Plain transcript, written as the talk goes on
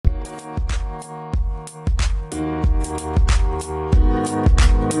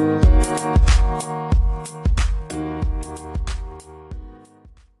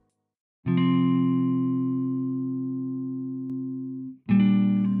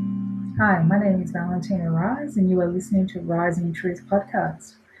Hi, my name is Valentina Rise, and you are listening to Rising Truth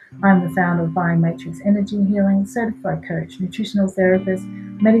Podcast. I'm the founder of Biomatrix Energy Healing, certified coach, nutritional therapist,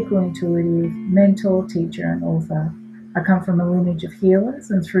 medical intuitive, mentor, teacher, and author. I come from a lineage of healers,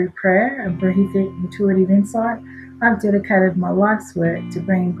 and through prayer and prolific intuitive insight, I've dedicated my life's work to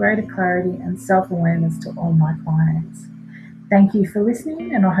bringing greater clarity and self awareness to all my clients. Thank you for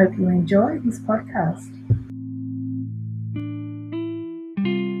listening, and I hope you enjoy this podcast.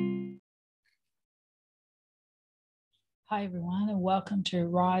 Hi, everyone, and welcome to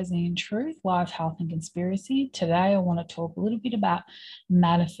Rising in Truth, Life, Health, and Conspiracy. Today, I want to talk a little bit about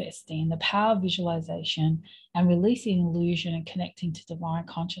manifesting, the power of visualization, and releasing illusion and connecting to divine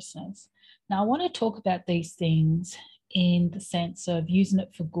consciousness. Now, I want to talk about these things in the sense of using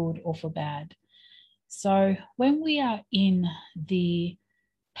it for good or for bad. So, when we are in the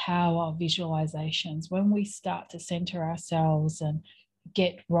power of visualizations, when we start to center ourselves and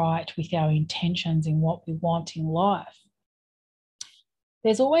get right with our intentions in what we want in life,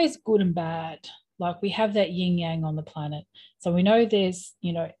 there's always good and bad. Like we have that yin yang on the planet. So we know there's,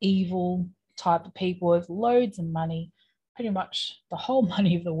 evil type of people with loads of money, pretty much the whole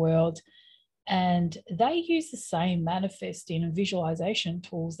money of the world. And they use the same manifesting and visualization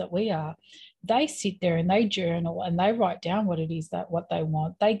tools that we are. They sit there and they journal and they write down what it is that what they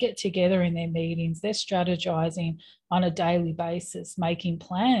want. They get together in their meetings. They're strategizing on a daily basis, making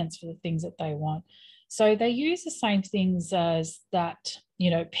plans for the things that they want. So they use the same things as that,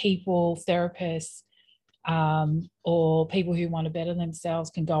 people, therapists, or people who want to better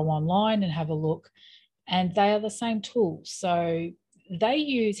themselves can go online and have a look. And they are the same tools. So they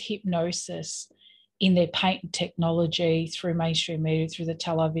use hypnosis in their patent technology through mainstream media, through the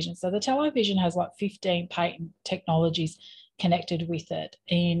television. So the television has like 15 patent technologies connected with it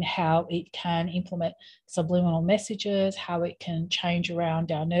in how it can implement subliminal messages, how it can change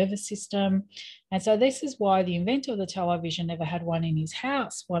around our nervous system. And so this is why the inventor of the television never had one in his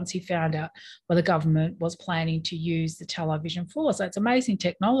house once he found out what the government was planning to use the television for. So it's amazing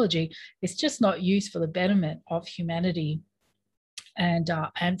technology. It's just not used for the betterment of humanity and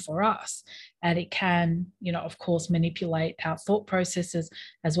for us. And it can, of course, manipulate our thought processes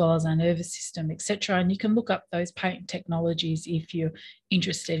as well as our nervous system, etc. And you can look up those patent technologies if you're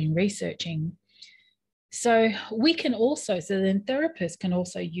interested in researching. So then therapists can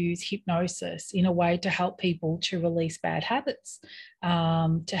also use hypnosis in a way to help people to release bad habits,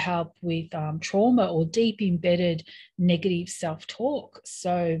 to help with trauma or deep embedded negative self-talk.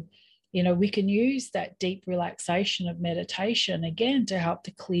 So, we can use that deep relaxation of meditation again to help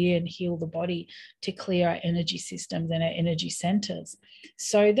to clear and heal the body, to clear our energy systems and our energy centers.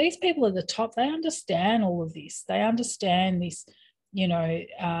 So these people at the top, they understand all of this. They understand this, we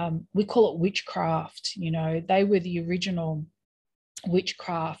call it witchcraft. They were the original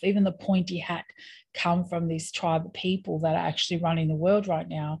witchcraft. Even the pointy hat come from this tribe of people that are actually running the world right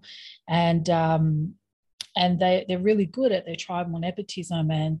now. And they're really good at their tribal nepotism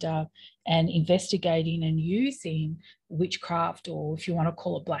and investigating and using witchcraft, or if you want to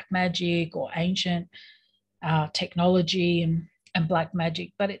call it black magic or ancient technology and black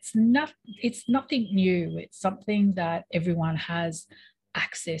magic. But it's nothing new. It's something that everyone has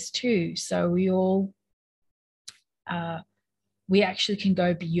access to. So we actually can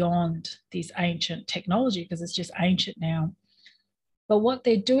go beyond this ancient technology because it's just ancient now. But what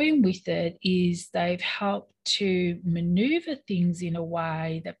they're doing with it is they've helped to maneuver things in a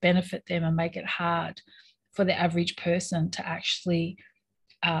way that benefit them and make it hard for the average person to actually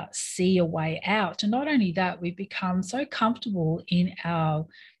see a way out. And not only that, we've become so comfortable in our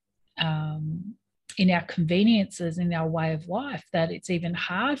conveniences, in our way of life, that it's even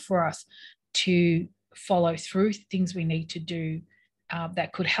hard for us to follow through things we need to do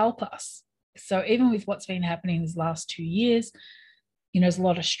that could help us. So even with what's been happening these last 2 years, there's a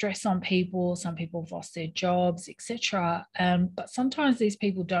lot of stress on people. Some people have lost their jobs, etc. But sometimes these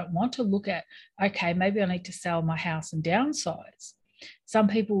people don't want to look at, okay, maybe I need to sell my house and downsize. Some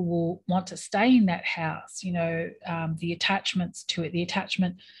people will want to stay in that house, the attachments to it, the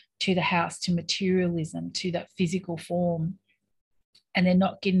attachment to the house, to materialism, to that physical form. And they're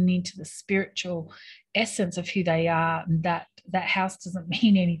not getting into the spiritual essence of who they are, and that house doesn't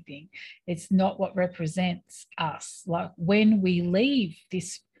mean anything. It's not what represents us. Like when we leave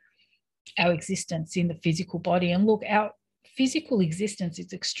our existence in the physical body, and look, our physical existence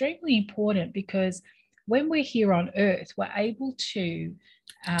is extremely important, because when we're here on earth, we're able to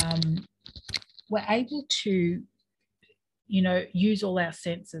use all our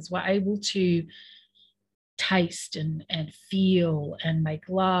senses. We're able to taste and feel and make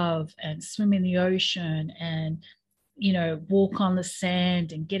love and swim in the ocean and walk on the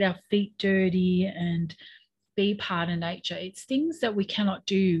sand and get our feet dirty and be part of nature. It's things that we cannot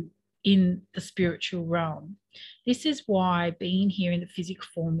do in the spiritual realm. This is why being here in the physical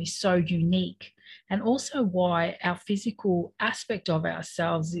form is so unique, and also why our physical aspect of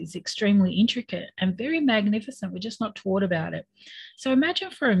ourselves is extremely intricate and very magnificent. We're just not taught about it. So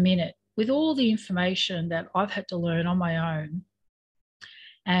imagine for a minute, with all the information that I've had to learn on my own,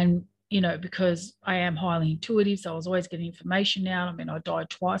 and because I am highly intuitive, so I was always getting information out. I mean, I died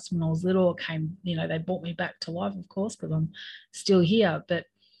twice when I was little. I came, they brought me back to life, of course, because I'm still here.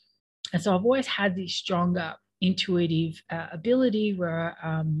 And so I've always had this stronger intuitive ability where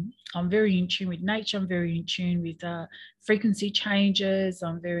I'm very in tune with nature. I'm very in tune with frequency changes.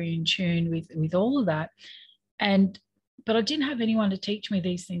 I'm very in tune with all of that. But I didn't have anyone to teach me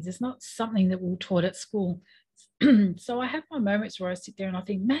these things. It's not something that we were taught at school. So I have my moments where I sit there and I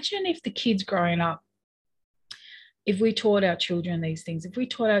think, imagine if the kids growing up, if we taught our children these things, if we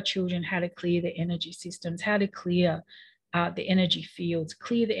taught our children how to clear the energy systems, how to clear the energy fields,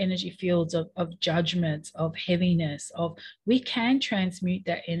 clear the energy fields of judgments, of heaviness, we can transmute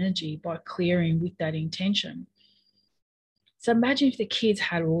that energy by clearing with that intention. So imagine if the kids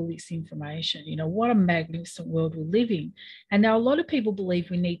had all this information, what a magnificent world we live in. And now a lot of people believe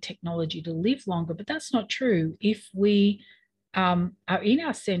we need technology to live longer, but that's not true. If we are in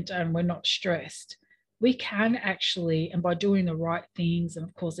our center and we're not stressed, we can actually, and by doing the right things and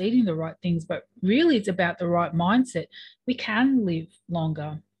of course eating the right things, but really it's about the right mindset, we can live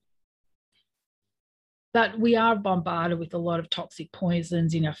longer. But we are bombarded with a lot of toxic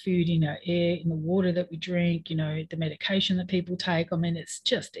poisons in our food, in our air, in the water that we drink, the medication that people take. I mean, it's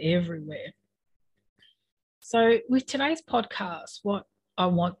just everywhere. So with today's podcast, what I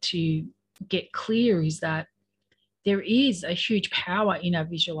want to get clear is that there is a huge power in our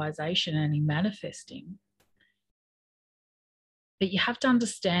visualization and in manifesting. But you have to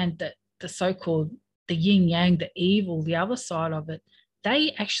understand that the so-called, the yin yang, the evil, the other side of it,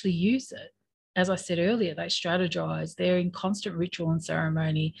 they actually use it. As I said earlier, they strategize. They're in constant ritual and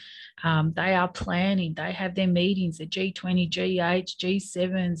ceremony. They are planning. They have their meetings, the G20, G8,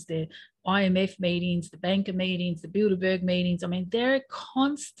 G7s, their IMF meetings, the banker meetings, the Bilderberg meetings. I mean, they're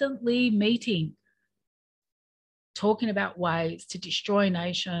constantly meeting, talking about ways to destroy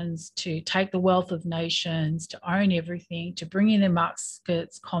nations, to take the wealth of nations, to own everything, to bring in the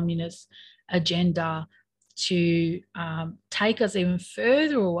Marxist communist agenda, to take us even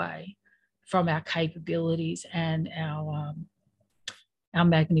further away from our capabilities and our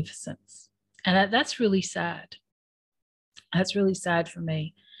magnificence. And that's really sad. That's really sad for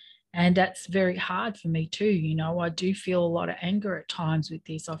me. And that's very hard for me too. I do feel a lot of anger at times with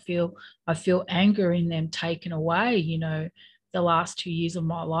this. I feel anger in them taken away, the last 2 years of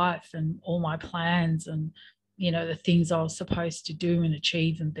my life and all my plans and, the things I was supposed to do and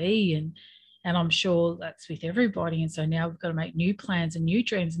achieve and be. And I'm sure that's with everybody. And so now we've got to make new plans and new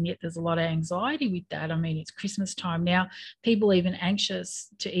dreams. And yet there's a lot of anxiety with that. I mean, it's Christmas time now. People even anxious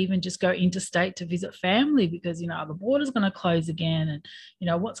to even just go interstate to visit family because, the border's going to close again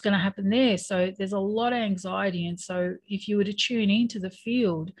and, what's going to happen there. So there's a lot of anxiety. And so if you were to tune into the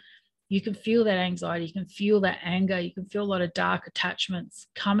field, you can feel that anxiety, you can feel that anger, you can feel a lot of dark attachments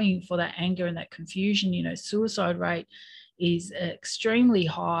coming for that anger and that confusion. Suicide rate is extremely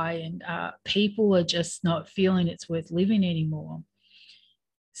high and people are just not feeling it's worth living anymore.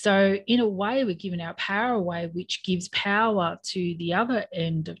 So in a way, we're giving our power away, which gives power to the other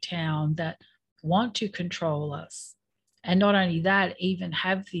end of town that want to control us. And not only that, even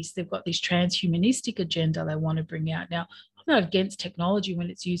have this, they've got this transhumanistic agenda they want to bring out. Now, I'm not against technology when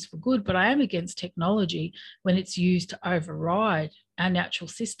it's used for good, but I am against technology when it's used to override our natural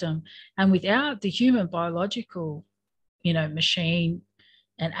system. And without the human biological machine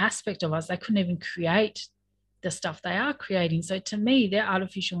and aspect of us, they couldn't even create the stuff they are creating. So to me, their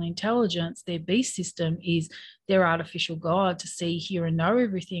artificial intelligence, their beast system is their artificial God to see, hear, and know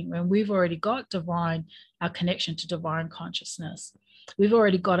everything when we've already got our connection to divine consciousness. We've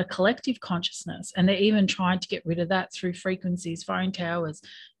already got a collective consciousness, and they're even trying to get rid of that through frequencies, phone towers,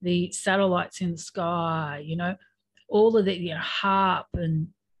 the satellites in the sky, all of the HAARP and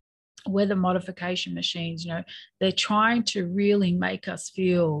weather modification machines. They're trying to really make us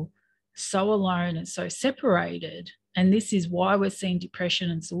feel so alone and so separated. And this is why we're seeing depression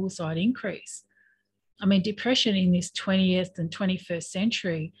and suicide increase. I mean, depression in this 20th and 21st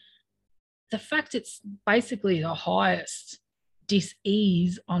century, the fact it's basically the highest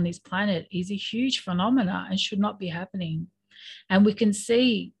dis-ease on this planet is a huge phenomena and should not be happening. And we can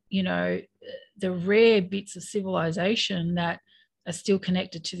see, the rare bits of civilization that are still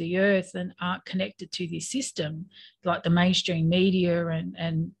connected to the earth and aren't connected to this system, like the mainstream media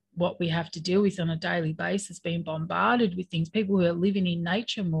and what we have to deal with on a daily basis, being bombarded with things. People who are living in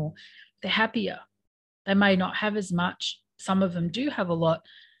nature more, they're happier. They may not have as much. Some of them do have a lot.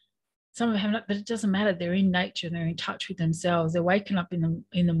 Some of them have not, but it doesn't matter. They're in nature and they're in touch with themselves. They're waking up in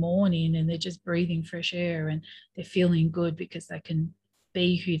the morning and they're just breathing fresh air and they're feeling good because they can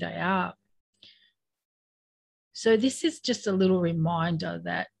be who they are. So this is just a little reminder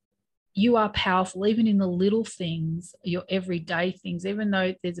that you are powerful, even in the little things, your everyday things, even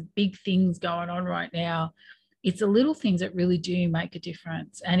though there's big things going on right now. It's the little things that really do make a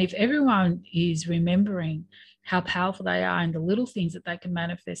difference. And if everyone is remembering how powerful they are and the little things that they can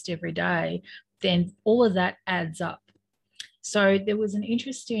manifest every day, then all of that adds up. So there was an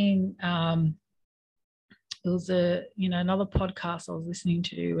interesting, it was another podcast I was listening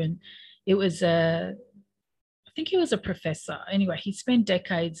to, and it was I think he was a professor. Anyway, he spent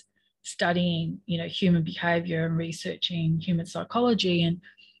decades studying, human behavior and researching human psychology.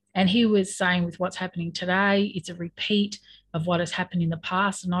 And he was saying with what's happening today, it's a repeat of what has happened in the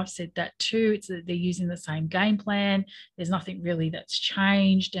past. And I've said that too. It's that they're using the same game plan. There's nothing really that's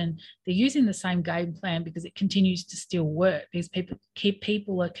changed. And they're using the same game plan because it continues to still work, because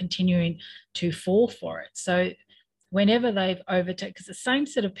people are continuing to fall for it. So whenever they've overtaken, because the same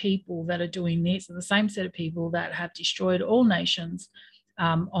set of people that are doing this are the same set of people that have destroyed all nations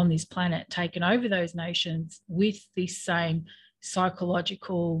on this planet, taken over those nations with this same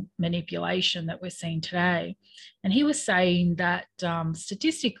psychological manipulation that we're seeing today. And he was saying that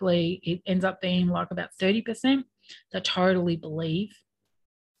statistically, it ends up being like about 30% that totally believe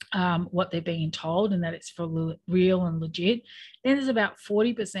what they're being told and that it's for real and legit. Then there's about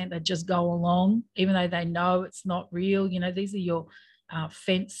 40% that just go along, even though they know it's not real. These are your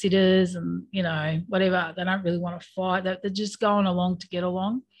fence sitters and, whatever. They don't really want to fight. They're just going along to get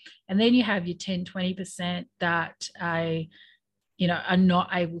along. And then you have your 10, 20% that are not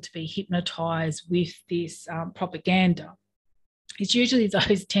able to be hypnotized with this propaganda. It's usually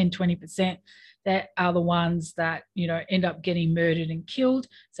those 10, 20% that are the ones that, end up getting murdered and killed.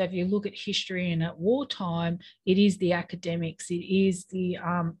 So if you look at history and at wartime, it is the academics, it is the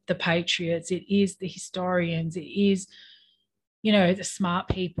patriots, it is the historians, it is, the smart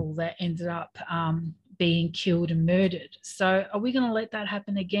people that ended up being killed and murdered. So are we going to let that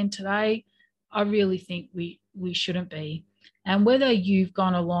happen again today? I really think we shouldn't be. And whether you've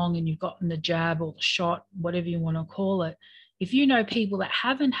gone along and you've gotten the jab or the shot, whatever you want to call it, if you know people that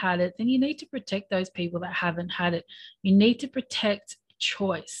haven't had it, then you need to protect those people that haven't had it. You need to protect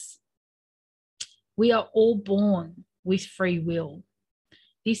choice. We are all born with free will.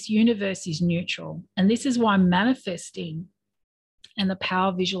 This universe is neutral. And this is why manifesting and the power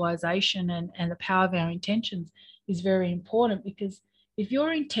of visualization and the power of our intentions is very important, because if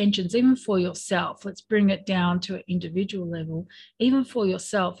your intentions, even for yourself, let's bring it down to an individual level, even for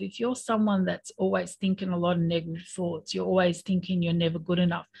yourself, if you're someone that's always thinking a lot of negative thoughts, you're always thinking you're never good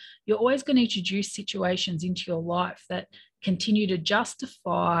enough, you're always going to introduce situations into your life that continue to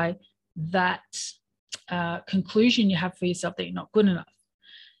justify that conclusion you have for yourself that you're not good enough.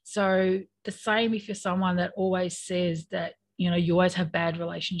 So the same if you're someone that always says that, you always have bad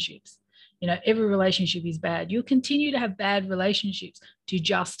relationships. Every relationship is bad. You'll continue to have bad relationships to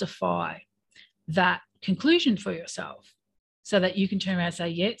justify that conclusion for yourself, so that you can turn around and say,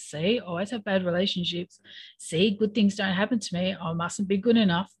 yeah, see, I always have bad relationships. See, good things don't happen to me. I mustn't be good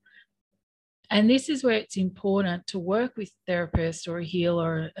enough. And this is where it's important to work with a therapist or a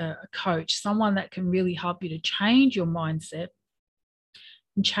healer or a coach, someone that can really help you to change your mindset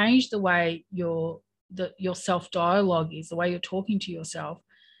and change the way your self-dialogue is, the way you're talking to yourself,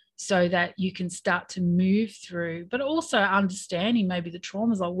 so that you can start to move through, but also understanding maybe the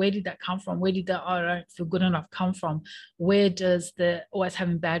traumas, like where did that come from? Where did that I don't feel good enough come from? Where does the always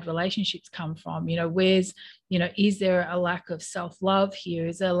having bad relationships come from? Where's, is there a lack of self-love here?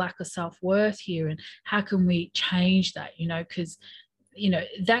 Is there a lack of self-worth here? And how can we change that? Because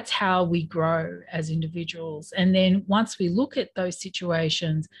that's how we grow as individuals. And then once we look at those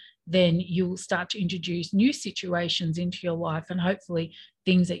situations, then you'll start to introduce new situations into your life, and hopefully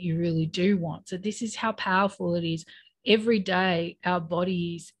things that you really do want. So this is how powerful it is. Every day our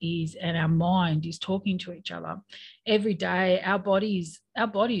bodies and our mind is talking to each other. Every day our bodies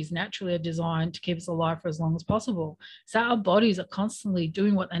naturally are designed to keep us alive for as long as possible. So our bodies are constantly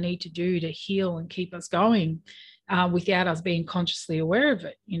doing what they need to do to heal and keep us going without us being consciously aware of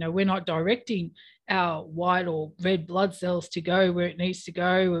it. We're not directing our white or red blood cells to go where it needs to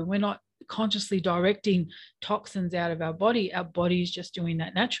go, and we're not consciously directing toxins out of our body. Our body is just doing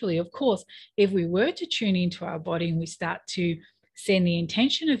that naturally. Of course, if we were to tune into our body and we start to send the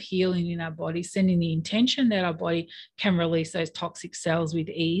intention of healing in our body, sending the intention that our body can release those toxic cells with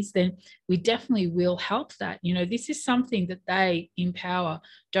ease, then we definitely will help that. You know, this is something that they Empower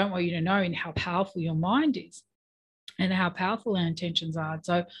don't want you to know, in how powerful your mind is and how powerful our intentions are.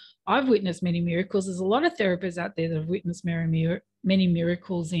 So I've witnessed many miracles. There's a lot of therapists out there that have witnessed many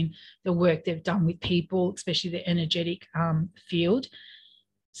miracles in the work they've done with people, especially the energetic field.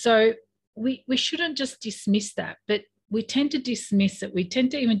 So we shouldn't just dismiss that, but we tend to dismiss it. We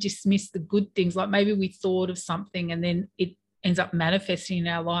tend to even dismiss the good things, like maybe we thought of something and then it ends up manifesting in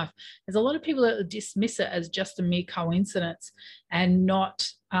our life. There's a lot of people that dismiss it as just a mere coincidence and not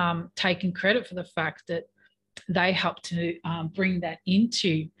taking credit for the fact that they help to bring that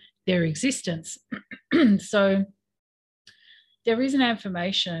into their existence. So there is an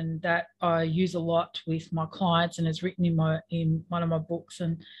affirmation that I use a lot with my clients and is written in one of my books,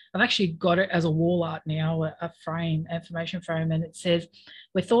 and I've actually got it as a wall art now, a frame, affirmation frame, and it says,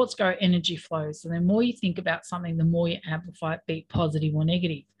 where thoughts go, energy flows. So the more you think about something, the more you amplify it, be it positive or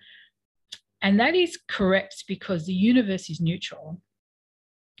negative. And that is correct, because the universe is neutral.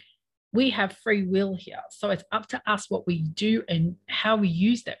 We have free will here. So it's up to us what we do and how we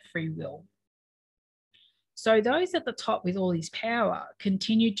use that free will. So those at the top with all this power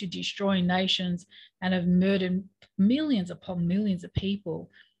continue to destroy nations and have murdered millions upon millions of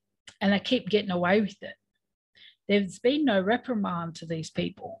people, and they keep getting away with it. There's been no reprimand to these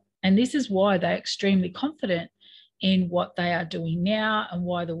people. And this is why they're extremely confident in what they are doing now, and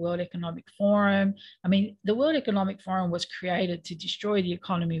why the World Economic Forum, the World Economic Forum was created to destroy the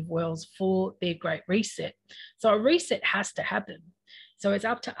economy of worlds for their Great Reset. So a reset has to happen. So it's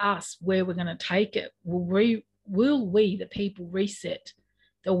up to us where we're going to take it. Will we, the people, reset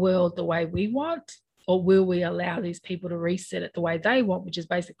the world the way we want? Or will we allow these people to reset it the way they want, which is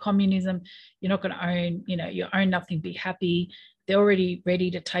basic communism? You're not going to own, you own nothing, be happy. They're already ready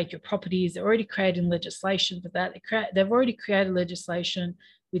to take your properties. They're already creating legislation for that. They've already created legislation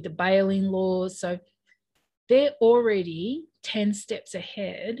with the bail-in laws. So they're already 10 steps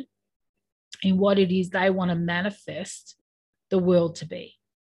ahead in what it is they want to manifest the world to be.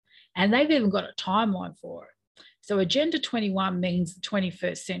 And they've even got a timeline for it. So Agenda 21 means the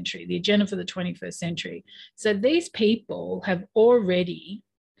 21st century, the agenda for the 21st century. So these people have already,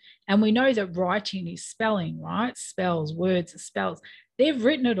 and we know that writing is spelling, right? Spells, words are spells. They've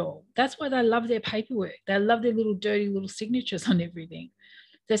written it all. That's why they love their paperwork. They love their little dirty little signatures on everything.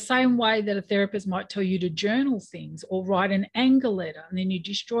 The same way that a therapist might tell you to journal things or write an anger letter, and then you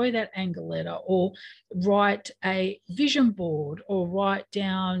destroy that anger letter, or write a vision board, or write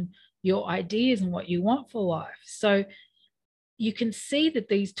down your ideas and what you want for life. So you can see that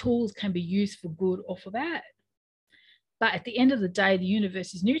these tools can be used for good or for bad. But at the end of the day, the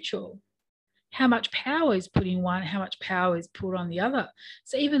universe is neutral. How much power is put in one, how much power is put on the other.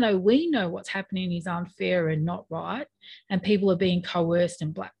 So even though we know what's happening is unfair and not right, and people are being coerced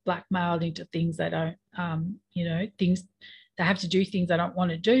and blackmailed into things they don't, things they have to do, things they don't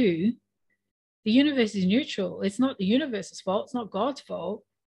want to do, the universe is neutral. It's not the universe's fault. It's not God's fault.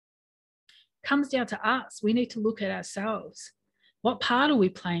 It comes down to us. We need to look at ourselves. What part are we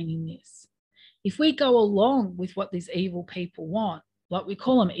playing in this? If we go along with what these evil people want, like we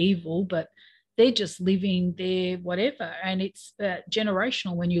call them evil, but they're just living their whatever. And it's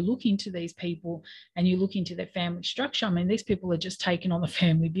generational. When you look into these people and you look into their family structure, these people are just taking on the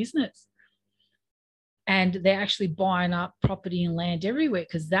family business. And they're actually buying up property and land everywhere,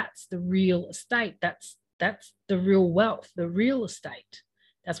 because that's the real estate. That's the real wealth, the real estate.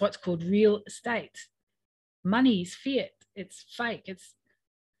 That's what's called real estate. Money is fiat. It's fake.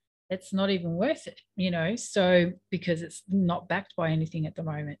 It's not even worth it, so because it's not backed by anything at the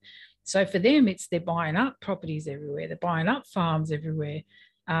moment. So for them, they're buying up properties everywhere. They're buying up farms everywhere.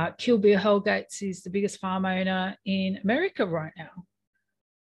 Kill Bill Hellgates is the biggest farm owner in America right now.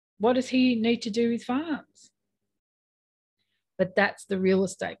 What does he need to do with farms? But that's the real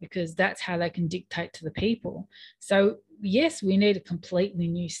estate, because that's how they can dictate to the people. So yes, we need a completely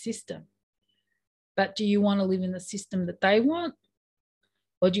new system. But do you want to live in the system that they want?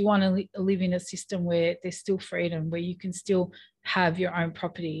 Or do you want to live in a system where there's still freedom, where you can still have your own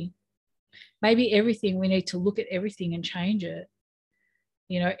property? Maybe everything, we need to look at everything and change it.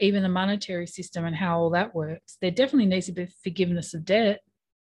 Even the monetary system and how all that works. There definitely needs to be forgiveness of debt.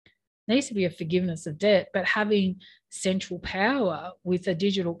 There needs to be a forgiveness of debt, but having central power with a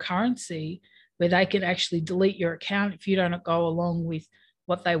digital currency where they can actually delete your account if you don't go along with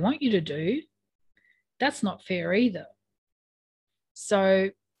what they want you to do, that's not fair either. So,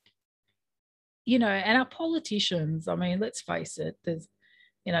 and our politicians, let's face it,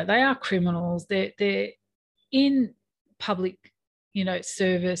 they are criminals. They're in public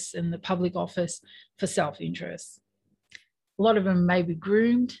service and the public office for self-interest. A lot of them may be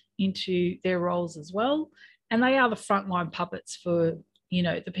groomed into their roles as well. And they are the frontline puppets for,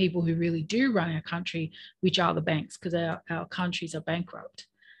 the people who really do run our country, which are the banks, because our countries are bankrupt.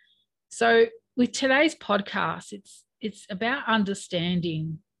 So with today's podcast, it's about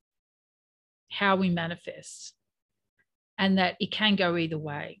understanding how we manifest and that it can go either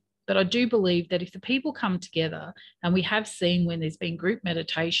way. But I do believe that if the people come together, and we have seen when there's been group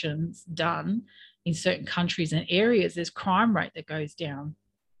meditations done in certain countries and areas, there's crime rate that goes down.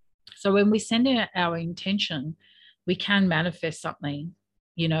 So when we send out our intention, we can manifest something,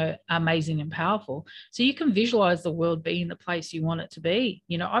 amazing and powerful. So you can visualize the world being the place you want it to be.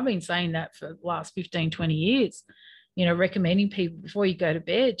 I've been saying that for the last 15, 20 years, recommending people before you go to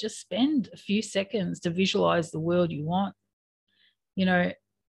bed, just spend a few seconds to visualize the world you want,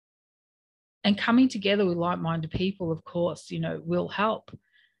 and coming together with like-minded people, of course, will help.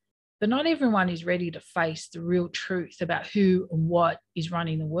 But not everyone is ready to face the real truth about who and what is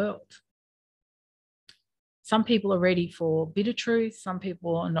running the world. Some people are ready for a bit of truth. Some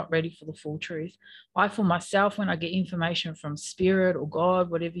people are not ready for the full truth. I, for myself, when I get information from spirit or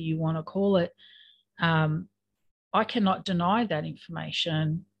God, whatever you want to call it, I cannot deny that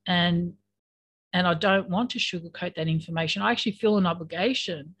information. And I don't want to sugarcoat that information. I actually feel an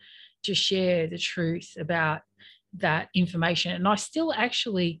obligation to share the truth about that information. And I still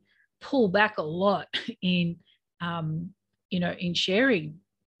actually pull back a lot in sharing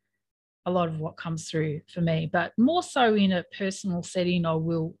a lot of what comes through for me, but more so in a personal setting, I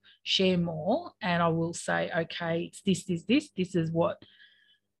will share more and I will say, okay, it's this is what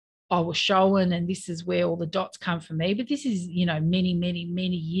I was shown, and this is where all the dots come for me. But this is, many, many,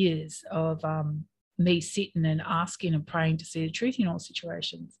 many years of me sitting and asking and praying to see the truth in all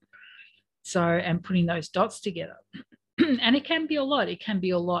situations. So, and putting those dots together. And it can be a lot. It can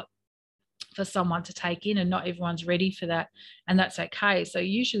be a lot for someone to take in, and not everyone's ready for that. And that's okay. So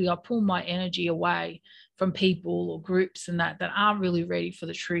usually I pull my energy away from people or groups and that aren't really ready for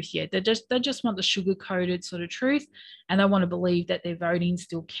the truth yet. They just want the sugar-coated sort of truth, and they want to believe that their voting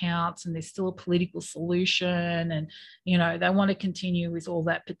still counts and there's still a political solution, and they want to continue with all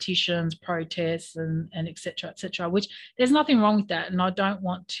that petitions, protests, and et cetera, which there's nothing wrong with that. And I don't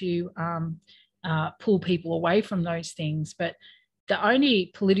want to pull people away from those things, but the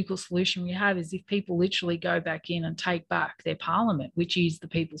only political solution we have is if people literally go back in and take back their parliament, which is the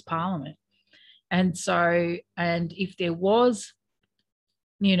people's parliament. And so, and if there was,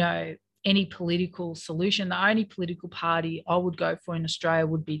 any political solution, the only political party I would go for in Australia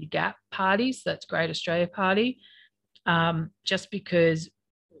would be the GAP party. So that's Great Australia Party, just because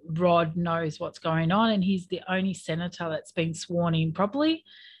Rod knows what's going on, and he's the only senator that's been sworn in properly.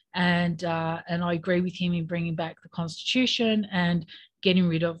 And I agree with him in bringing back the Constitution and getting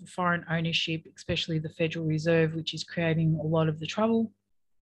rid of foreign ownership, especially the Federal Reserve, which is creating a lot of the trouble.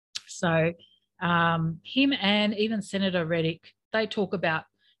 So him and even Senator Reddick, they talk about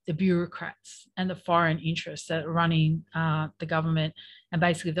the bureaucrats and the foreign interests that are running the government, and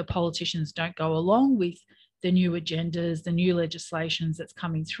basically the politicians don't go along with the new agendas, the new legislations that's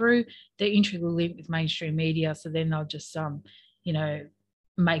coming through. They're intricately linked with mainstream media, so then they'll just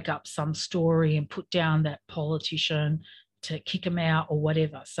make up some story and put down that politician to kick them out or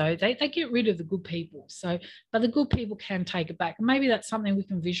whatever. So they get rid of the good people. So, but the good people can take it back. And maybe that's something we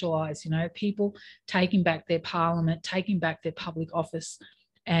can visualize, people taking back their parliament, taking back their public office,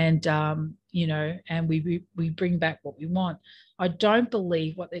 and, and we bring back what we want. I don't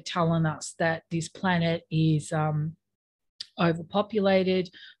believe what they're telling us, that this planet is overpopulated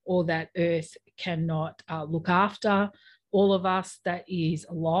or that Earth cannot look after all of us. That is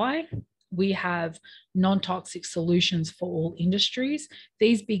a lie. We have non-toxic solutions for all industries.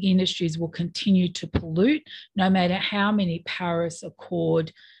 These big industries will continue to pollute no matter how many Paris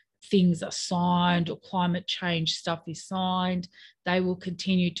Accord things are signed or climate change stuff is signed. They will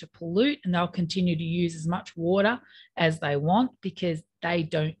continue to pollute, and they'll continue to use as much water as they want because they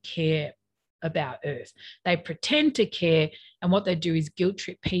don't care about Earth. They pretend to care, and what they do is guilt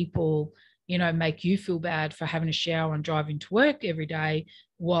trip people, make you feel bad for having a shower and driving to work every day,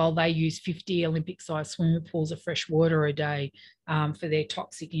 while they use 50 Olympic-sized swimming pools of fresh water a day for their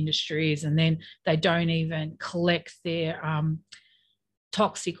toxic industries. And then they don't even collect their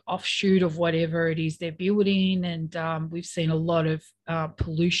toxic offshoot of whatever it is they're building. And we've seen a lot of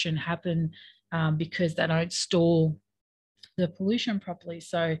pollution happen because they don't store the pollution properly.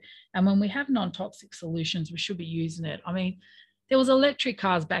 So, and when we have non-toxic solutions, we should be using it. I mean, there was electric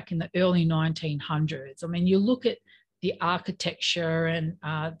cars back in the early 1900s. I mean, you look at the architecture and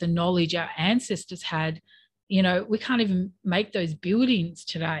the knowledge our ancestors had, we can't even make those buildings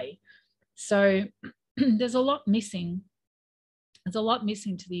today. So there's a lot missing. There's a lot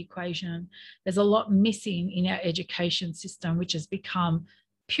missing to the equation. There's a lot missing in our education system, which has become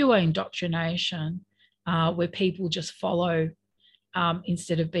pure indoctrination, where people just follow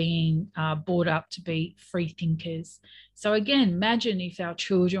instead of being brought up to be free thinkers. So again, imagine if our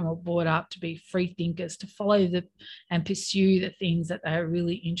children were brought up to be free thinkers, to follow and pursue the things that they are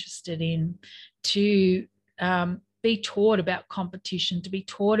really interested in, to be taught about competition, to be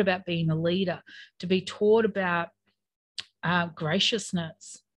taught about being a leader, to be taught about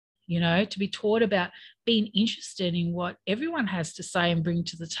graciousness, to be taught about being interested in what everyone has to say and bring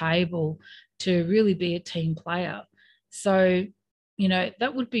to the table, to really be a team player. So,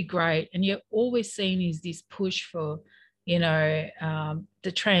 that would be great. And you're always seen is this push for, the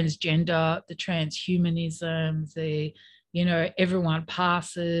transgender, the transhumanism, everyone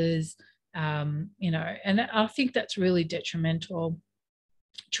passes, and I think that's really detrimental.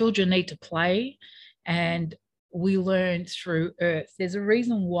 Children need to play, and we learn through earth. There's a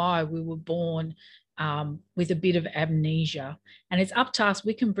reason why we were born with a bit of amnesia, and it's up to us.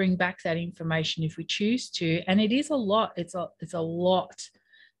 We can bring back that information if we choose to, and it is a lot. It's a lot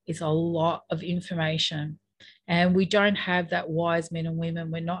of information, and we don't have that wise men and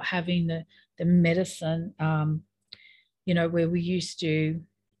women. We're not having the medicine, where we used to.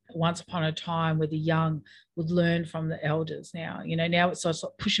 Once upon a time, where the young would learn from the elders. Now it's sort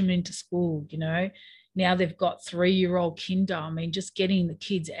of push them into school. Now they've got 3-year-old kinder. I mean, just getting the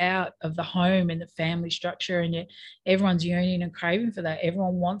kids out of the home and the family structure, and yet everyone's yearning and craving for that.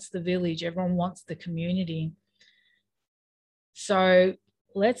 Everyone wants the village. Everyone wants the community. So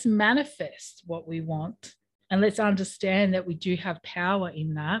let's manifest what we want, and let's understand that we do have power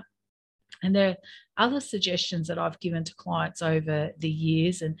in that. And there are other suggestions that I've given to clients over the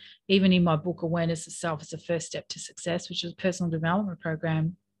years, and even in my book, Awareness of Self is the First Step to Success, which is a personal development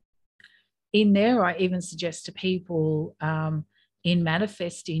program. In there, I even suggest to people in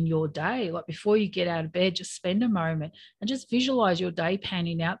manifesting your day, like before you get out of bed, just spend a moment and just visualize your day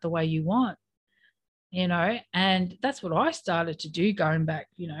panning out the way you want, and that's what I started to do going back,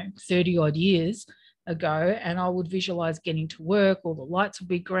 30 odd years ago. And I would visualize getting to work, all the lights would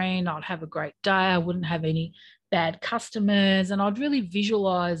be green, I'd have a great day, I wouldn't have any bad customers, and I'd really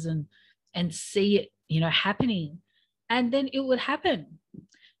visualize and see it, happening, and then it would happen.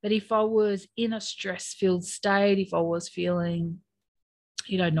 But if I was in a stress-filled state, if I was feeling,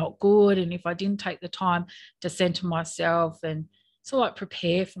 not good, and if I didn't take the time to center myself and sort of like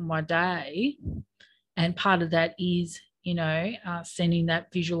prepare for my day, and part of that is, sending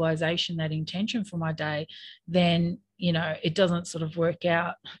that visualization, that intention for my day, then, it doesn't sort of work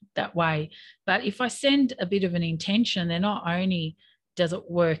out that way. But if I send a bit of an intention, then not only does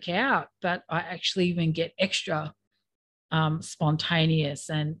it work out, but I actually even get extra spontaneous,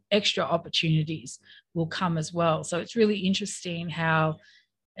 and extra opportunities will come as well. So it's really interesting how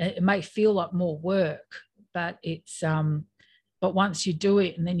it may feel like more work, but it's but once you do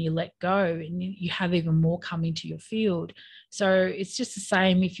it and then you let go, and you have even more coming to your field. So it's just the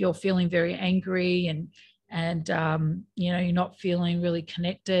same if you're feeling very angry and you're not feeling really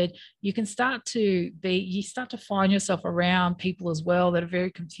connected. You start to find yourself around people as well that are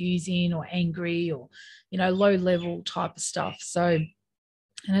very confusing or angry, or low level type of stuff. So,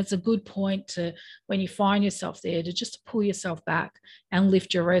 and it's a good point to, when you find yourself there, to just pull yourself back and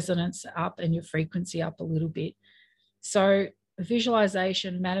lift your resonance up and your frequency up a little bit. So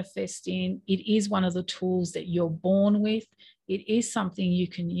visualization, manifesting, it is one of the tools that you're born with. It is something you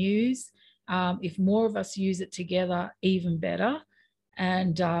can use. If more of us use it together, even better.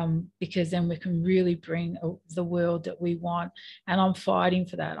 And because then we can really bring the world that we want. And I'm fighting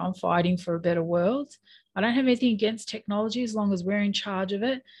for that. I'm fighting for a better world. I don't have anything against technology as long as we're in charge of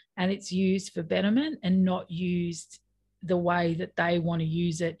it and it's used for betterment and not used the way that they want to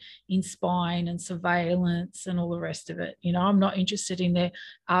use it in spying and surveillance and all the rest of it. I'm not interested in their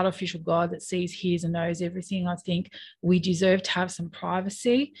artificial God that sees, hears, and knows everything. I think we deserve to have some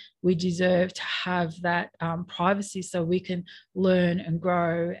privacy. We deserve to have that privacy so we can learn and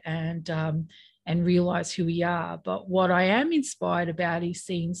grow and realize who we are. But what I am inspired about is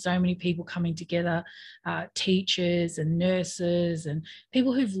seeing so many people coming together, teachers and nurses and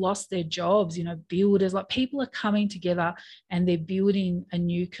people who've lost their jobs, builders, like people are coming together and they're building a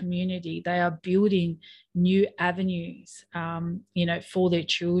new community. They are building new avenues, for their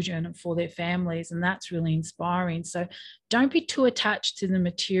children and for their families. And that's really inspiring. So don't be too attached to the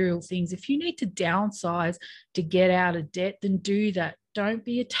material things. If you need to downsize to get out of debt, then do that. Don't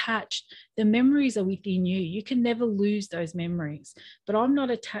be attached. The memories are within you. You can never lose those memories. But I'm not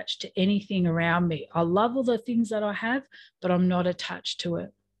attached to anything around me. I love all the things that I have, but I'm not attached to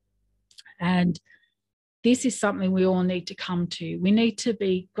it. And this is something we all need to come to. We need to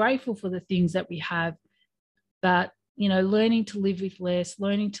be grateful for the things that we have, but, learning to live with less,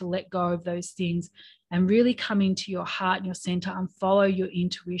 learning to let go of those things, and really come into your heart and your center and follow your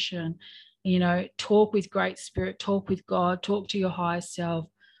intuition. Talk with Great Spirit, talk with God, talk to your higher self,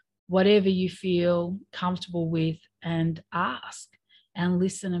 whatever you feel comfortable with, and ask and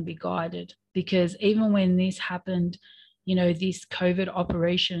listen and be guided. Because even when this happened, this COVID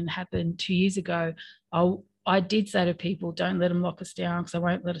operation happened 2 years ago, I did say to people, don't let them lock us down because they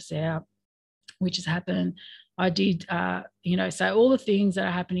won't let us out, which has happened. I did, say all the things that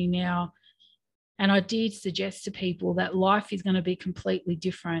are happening now. And I did suggest to people that life is going to be completely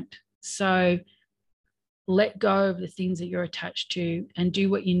different. So let go of the things that you're attached to and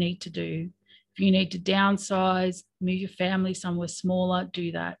do what you need to do. If you need to downsize, move your family somewhere smaller,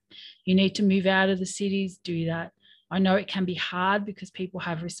 do that. You need to move out of the cities, do that. I know it can be hard because people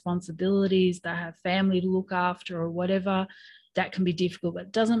have responsibilities, they have family to look after or whatever. That can be difficult, but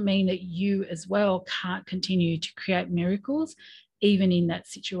it doesn't mean that you as well can't continue to create miracles. Even in that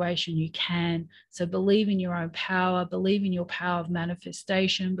situation, you can. So believe in your own power, believe in your power of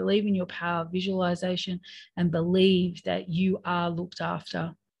manifestation, believe in your power of visualization, and believe that you are looked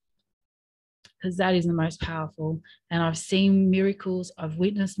after, because that is the most powerful. And I've seen miracles, I've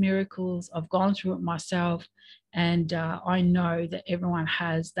witnessed miracles, I've gone through it myself, and I know that everyone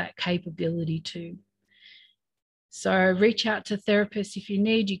has that capability too. So reach out to therapists if you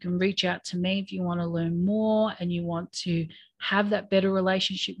need. You can reach out to me if you want to learn more and you want to have that better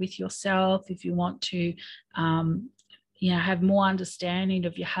relationship with yourself, if you want to have more understanding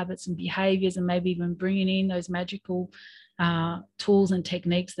of your habits and behaviors, and maybe even bringing in those magical tools and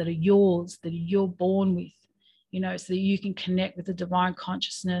techniques that are yours, that you're born with, so that you can connect with the divine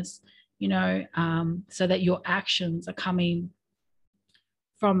consciousness, so that your actions are coming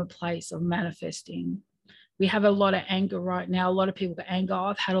from a place of manifesting. We have a lot of anger right now. A lot of people get anger.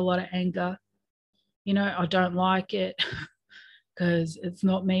 I've had a lot of anger. I don't like it because it's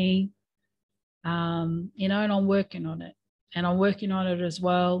not me. And I'm working on it. And I'm working on it as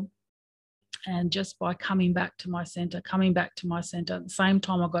well. And just by coming back to my center, at the same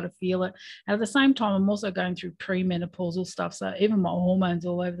time, I've got to feel it. And at the same time, I'm also going through premenopausal stuff. So even my hormones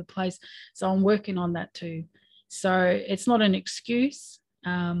all over the place. So I'm working on that too. So it's not an excuse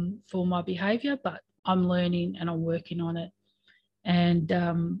for my behavior, but I'm learning and I'm working on it. And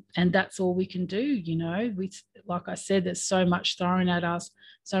that's all we can do, like I said, there's so much thrown at us,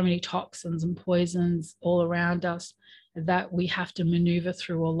 so many toxins and poisons all around us, that we have to maneuver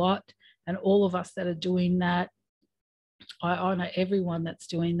through a lot. And all of us that are doing that, I honor everyone that's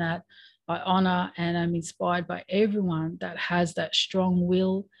doing that. I honor and I'm inspired by everyone that has that strong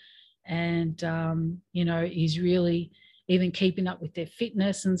will and, is really even keeping up with their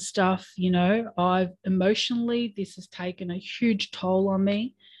fitness and stuff. I've emotionally, this has taken a huge toll on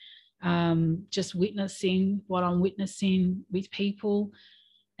me. Just witnessing what I'm witnessing with people.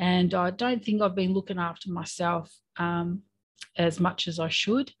 And I don't think I've been looking after myself as much as I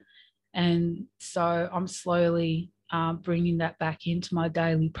should. And so I'm slowly bringing that back into my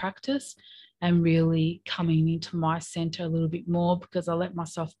daily practice and really coming into my center a little bit more, because I let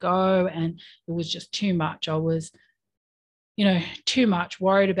myself go and it was just too much. I was, too much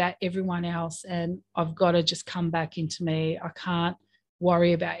worried about everyone else, and I've got to just come back into me. I can't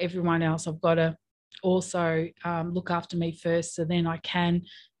worry about everyone else. I've got to also look after me first, so then I can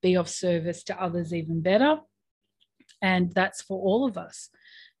be of service to others even better. And that's for all of us.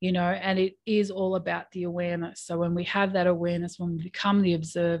 And it is all about the awareness. So when we have that awareness, when we become the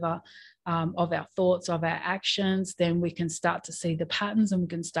observer of our thoughts, of our actions, then we can start to see the patterns and we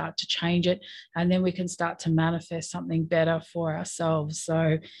can start to change it. And then we can start to manifest something better for ourselves.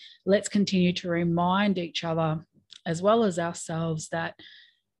 So let's continue to remind each other as well as ourselves that,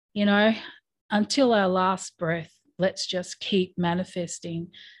 until our last breath, let's just keep manifesting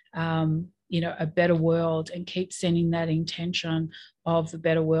a better world, and keep sending that intention of the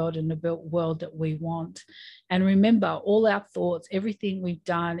better world and the world that we want. And remember, all our thoughts, everything we've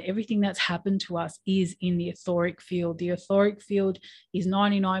done, everything that's happened to us is in the etheric field. The etheric field is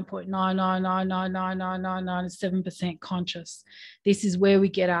 99.9999997% conscious. This is where we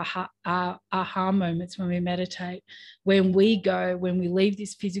get our aha moments when we meditate. When we leave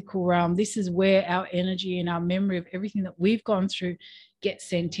this physical realm, this is where our energy and our memory of everything that we've gone through gets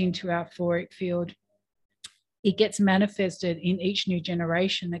sent into our etheric field. It gets manifested in each new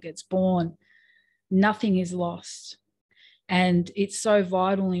generation that gets born. Nothing is lost. And it's so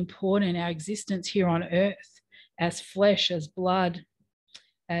vital and important, our existence here on earth, as flesh, as blood,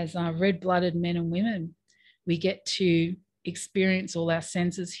 as red-blooded men and women. We get to experience all our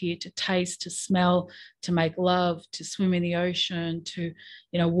senses here, to taste, to smell, to make love, to swim in the ocean, to,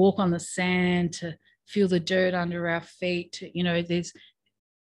 walk on the sand, to feel the dirt under our feet. There's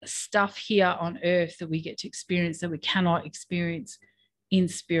stuff here on earth that we get to experience that we cannot experience in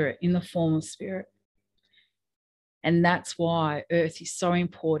spirit, in the form of spirit. And that's why earth is so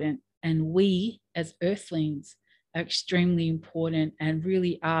important. And we as earthlings are extremely important and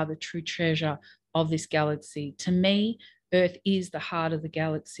really are the true treasure of this galaxy. To me, earth is the heart of the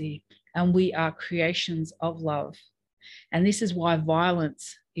galaxy, and we are creations of love. And this is why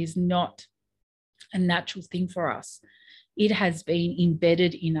violence is not a natural thing for us. It has been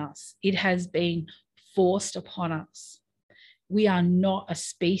embedded in us. It has been forced upon us. We are not a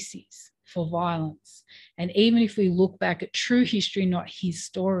species for violence. And even if we look back at true history, not his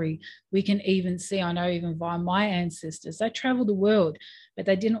story, we can even see, I know even by my ancestors, they traveled the world, but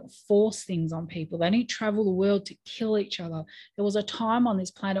they didn't force things on people. They didn't travel the world to kill each other. There was a time on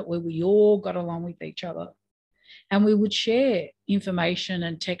this planet where we all got along with each other, and we would share information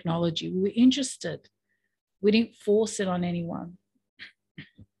and technology. We were interested. We didn't force it on anyone.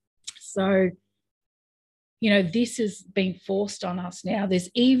 So, this has been forced on us now. There's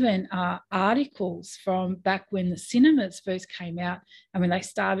even articles from back when the cinemas first came out and when they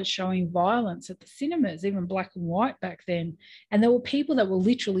started showing violence at the cinemas, even black and white back then. And there were people that will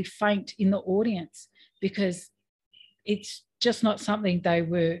literally faint in the audience because it's just not something they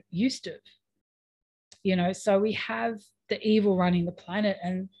were used to. So we have the evil running the planet,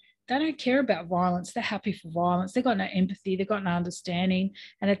 and they don't care about violence. They're happy for violence. They've got no empathy. They've got no understanding.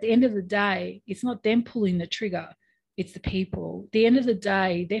 And at the end of the day, it's not them pulling the trigger. It's the people. At the end of the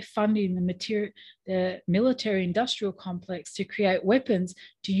day, they're funding the military industrial complex to create weapons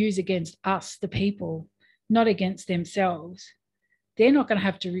to use against us, the people, not against themselves. They're not going to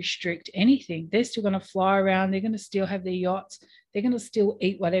have to restrict anything. They're still going to fly around. They're going to still have their yachts. They're going to still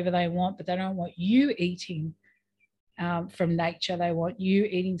eat whatever they want, but they don't want you eating from nature. They want you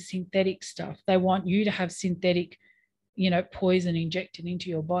eating synthetic stuff. They want you to have synthetic, poison injected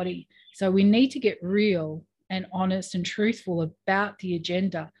into your body. So we need to get real and honest and truthful about the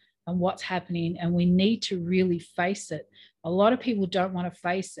agenda and what's happening. And we need to really face it. A lot of people don't want to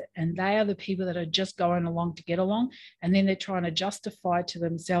face it. And they are the people that are just going along to get along. And then they're trying to justify to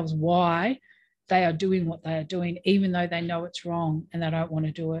themselves why they are doing what they are doing, even though they know it's wrong and they don't want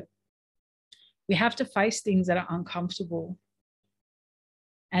to do it. We have to face things that are uncomfortable.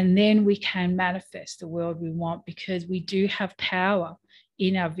 And then we can manifest the world we want, because we do have power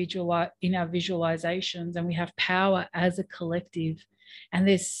in our visualizations, and we have power as a collective. And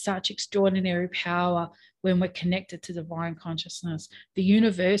there's such extraordinary power when we're connected to divine consciousness. The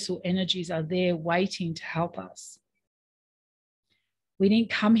universal energies are there waiting to help us. We didn't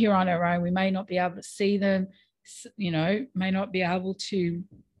come here on our own. We may not be able to see them, may not be able to,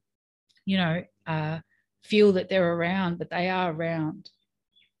 feel that they're around, but they are around.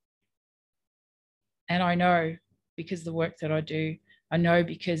 And I know, because the work that I do, I know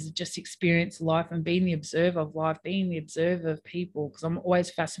because just experience life and being the observer of life, being the observer of people, because I'm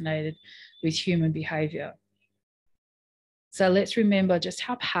always fascinated with human behavior. So let's remember just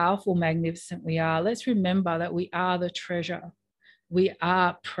how powerful, magnificent we are. Let's remember that we are the treasure. We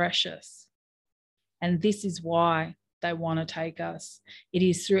are precious. And this is why they want to take us. It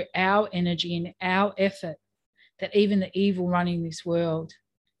is through our energy and our effort that even the evil running this world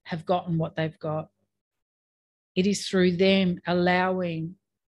have gotten what they've got. It is through them allowing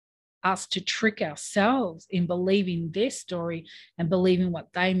us to trick ourselves in believing their story and believing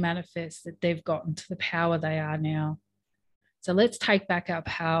what they manifest, that they've gotten to the power they are now. So let's take back our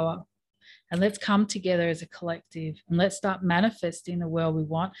power. And let's come together as a collective, and let's start manifesting the world we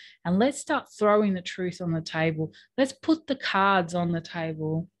want, and let's start throwing the truth on the table. Let's put the cards on the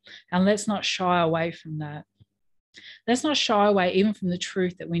table, and let's not shy away from that. Let's not shy away even from the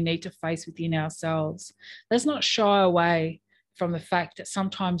truth that we need to face within ourselves. Let's not shy away from the fact that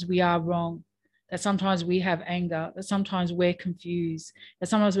sometimes we are wrong, that sometimes we have anger, that sometimes we're confused, that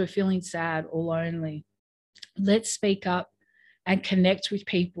sometimes we're feeling sad or lonely. Let's speak up and connect with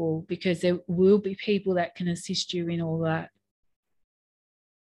people, because there will be people that can assist you in all that.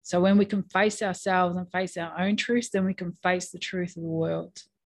 So when we can face ourselves and face our own truths, then we can face the truth of the world,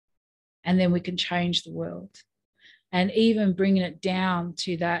 and then we can change the world. And even bringing it down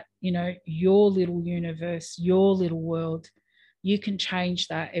to that, your little universe, your little world, you can change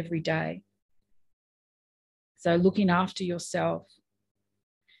that every day. So looking after yourself,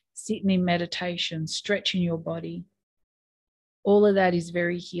 sitting in meditation, stretching your body, All of that is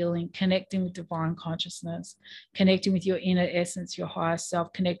very healing, connecting with divine consciousness, connecting with your inner essence, your higher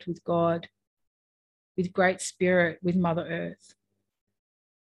self, connect with God, with Great Spirit, with Mother Earth.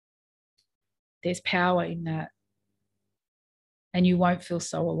 There's power in that. And you won't feel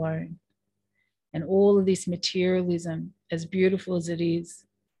so alone. And all of this materialism, as beautiful as it is,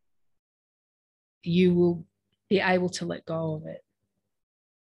 you will be able to let go of it,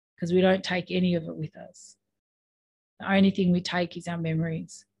 because we don't take any of it with us. The only thing we take is our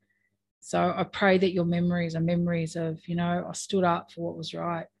memories. So I pray that your memories are memories of, I stood up for what was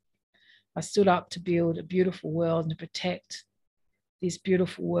right. I stood up to build a beautiful world and to protect this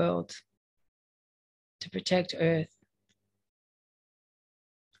beautiful world, to protect Earth,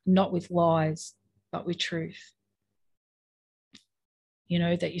 not with lies, but with truth.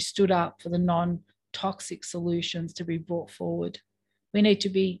 That you stood up for the non-toxic solutions to be brought forward. We need to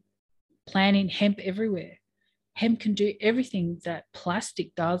be planting hemp everywhere. Hemp can do everything that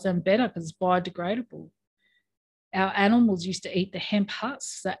plastic does and better, because it's biodegradable. Our animals used to eat the hemp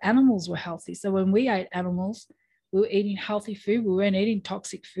husks, so animals were healthy. So when we ate animals, we were eating healthy food. We weren't eating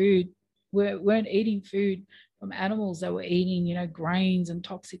toxic food. We weren't eating food from animals that were eating, grains and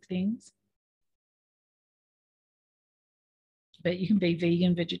toxic things. But you can be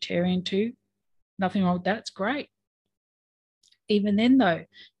vegan, vegetarian too. Nothing wrong with that. It's great. Even then, though,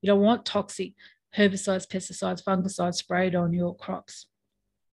 you don't want toxic herbicides, pesticides, fungicides sprayed on your crops.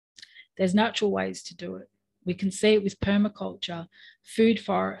 There's natural ways to do it. We can see it with permaculture, food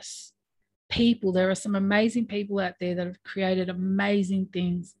forests, people. There are some amazing people out there that have created amazing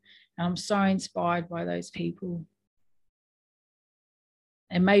things. And I'm so inspired by those people.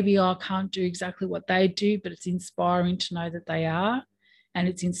 And maybe I can't do exactly what they do, but it's inspiring to know that they are. And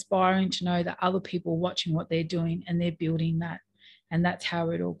it's inspiring to know that other people are watching what they're doing and they're building that. And that's how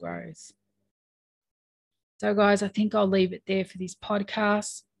it all grows. So, guys, I think I'll leave it there for this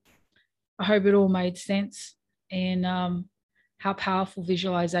podcast. I hope it all made sense, and how powerful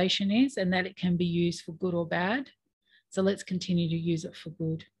visualization is, and that it can be used for good or bad. So let's continue to use it for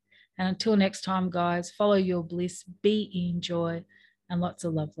good. And until next time, guys, follow your bliss, be in joy, and lots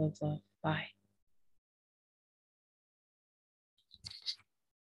of love, love, love. Bye.